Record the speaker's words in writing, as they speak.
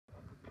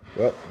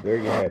Well, there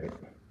you have it.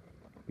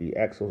 The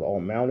axle's all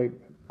mounted.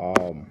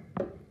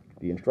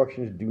 The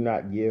instructions do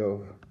not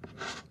give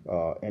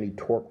any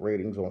torque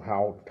ratings on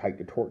how tight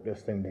to torque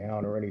this thing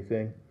down or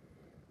anything.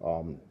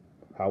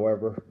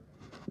 However,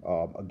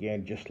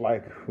 again, just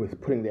like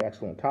with putting the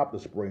axle on top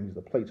of the springs,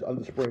 the plates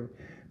under the spring,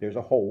 there's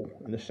a hole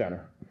in the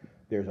center.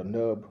 There's a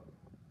nub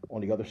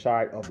on the other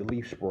side of the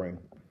leaf spring,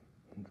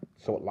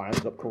 so it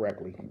lines up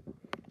correctly.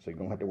 So you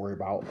don't have to worry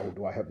about, oh,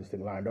 do I have this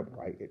thing lined up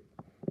right? It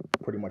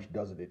pretty much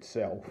does it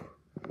itself.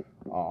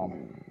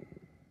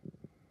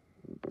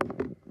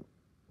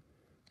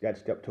 That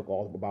step took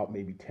all of about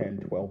maybe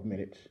 10, 12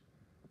 minutes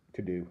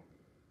to do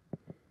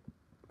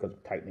because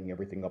of tightening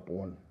everything up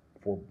on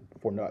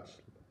four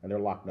nuts. And they're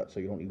lock nuts, so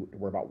you don't need to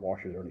worry about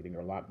washers or anything.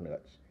 They're lock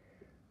nuts,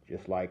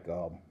 just like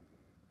the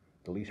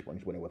leaf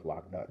springs went in with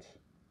lock nuts.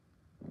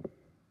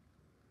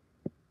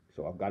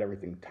 So I've got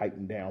everything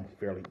tightened down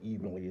fairly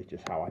evenly. It's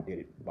just how I did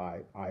it by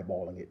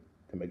eyeballing it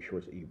to make sure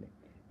it's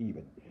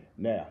even.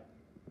 Now,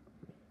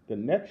 the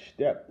next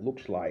step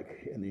looks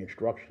like in the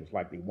instructions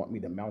like they want me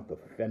to mount the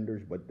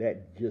fenders, but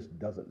that just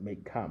doesn't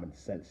make common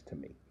sense to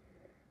me.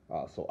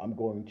 So I'm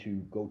going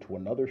to go to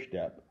another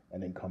step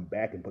and then come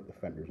back and put the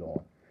fenders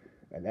on.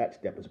 And that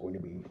step is going to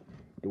be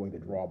doing the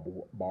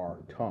drawbar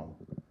tongue.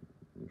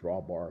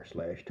 Drawbar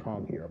slash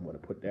tongue here. I'm going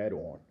to put that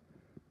on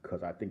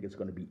because I think it's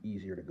going to be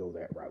easier to go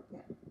that route.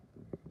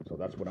 So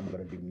that's what I'm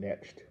going to do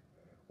next.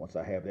 Once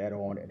I have that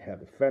on and have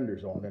the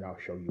fenders on, then I'll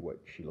show you what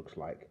she looks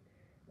like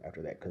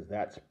after that, because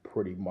that's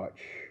pretty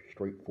much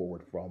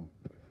straightforward from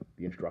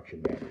the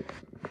instruction manual.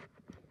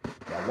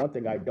 Now, one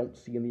thing I don't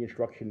see in the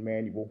instruction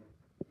manual,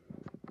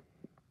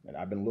 and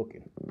I've been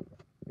looking,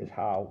 is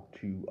how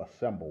to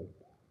assemble,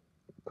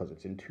 because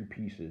it's in two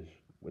pieces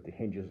with the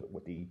hinges,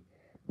 with the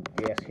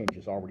gas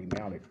hinges already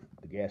mounted,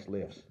 the gas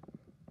lifts,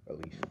 at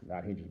least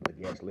not hinges, but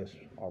the gas lifts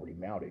already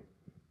mounted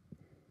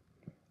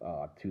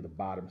to the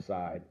bottom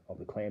side of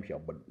the clamshell.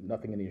 But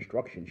nothing in the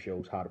instruction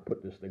shows how to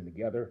put this thing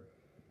together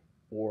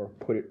or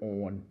put it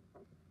on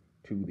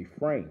to the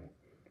frame.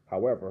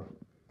 However,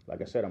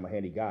 like I said, I'm a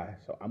handy guy,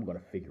 so I'm going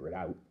to figure it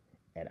out,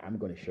 and I'm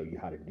going to show you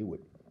how to do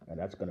it. And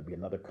that's going to be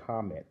another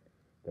comment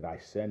that I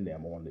send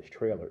them on this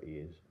trailer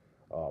is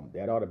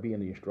that ought to be in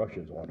the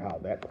instructions on how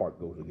that part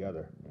goes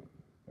together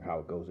and how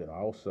it goes in. I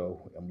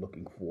also am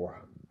looking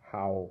for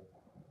how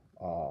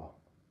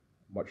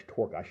much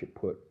torque I should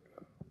put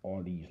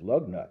on these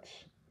lug nuts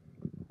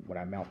when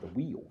I mount the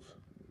wheels,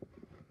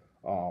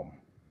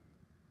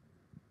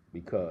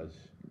 because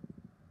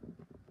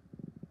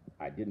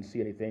I didn't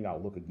see anything.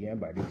 I'll look again,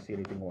 but I didn't see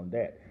anything on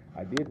that.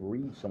 I did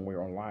read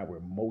somewhere online where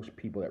most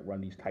people that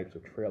run these types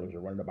of trailers are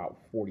running about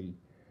 40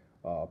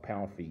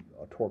 pound-feet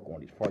of torque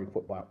on these, 40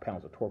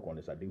 foot-pounds of torque on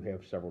this. I do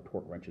have several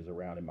torque wrenches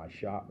around in my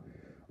shop,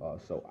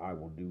 so I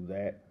will do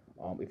that.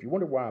 If you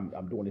wonder why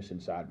I'm doing this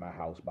inside my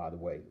house, by the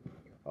way,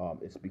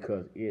 it's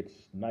because it's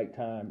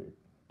nighttime. It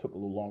took a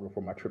little longer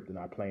for my trip than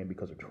I planned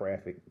because of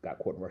traffic. Got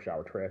caught in rush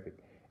hour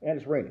traffic, and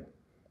it's raining.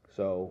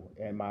 So,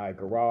 and my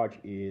garage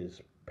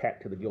is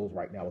packed to the gills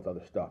right now with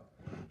other stuff.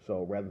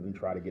 So rather than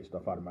try to get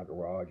stuff out of my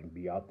garage and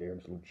be out there, and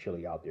it's a little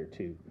chilly out there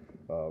too,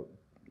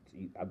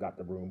 I've got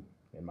the room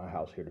in my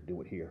house here to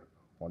do it here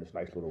on this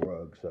nice little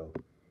rug. So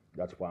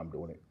that's why I'm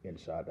doing it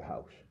inside the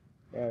house.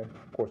 And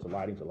of course the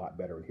lighting's a lot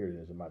better in here than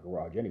it is in my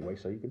garage anyway,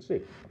 so you can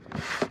see.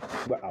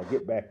 But I'll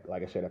get back,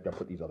 like I said, after I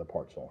put these other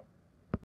parts on.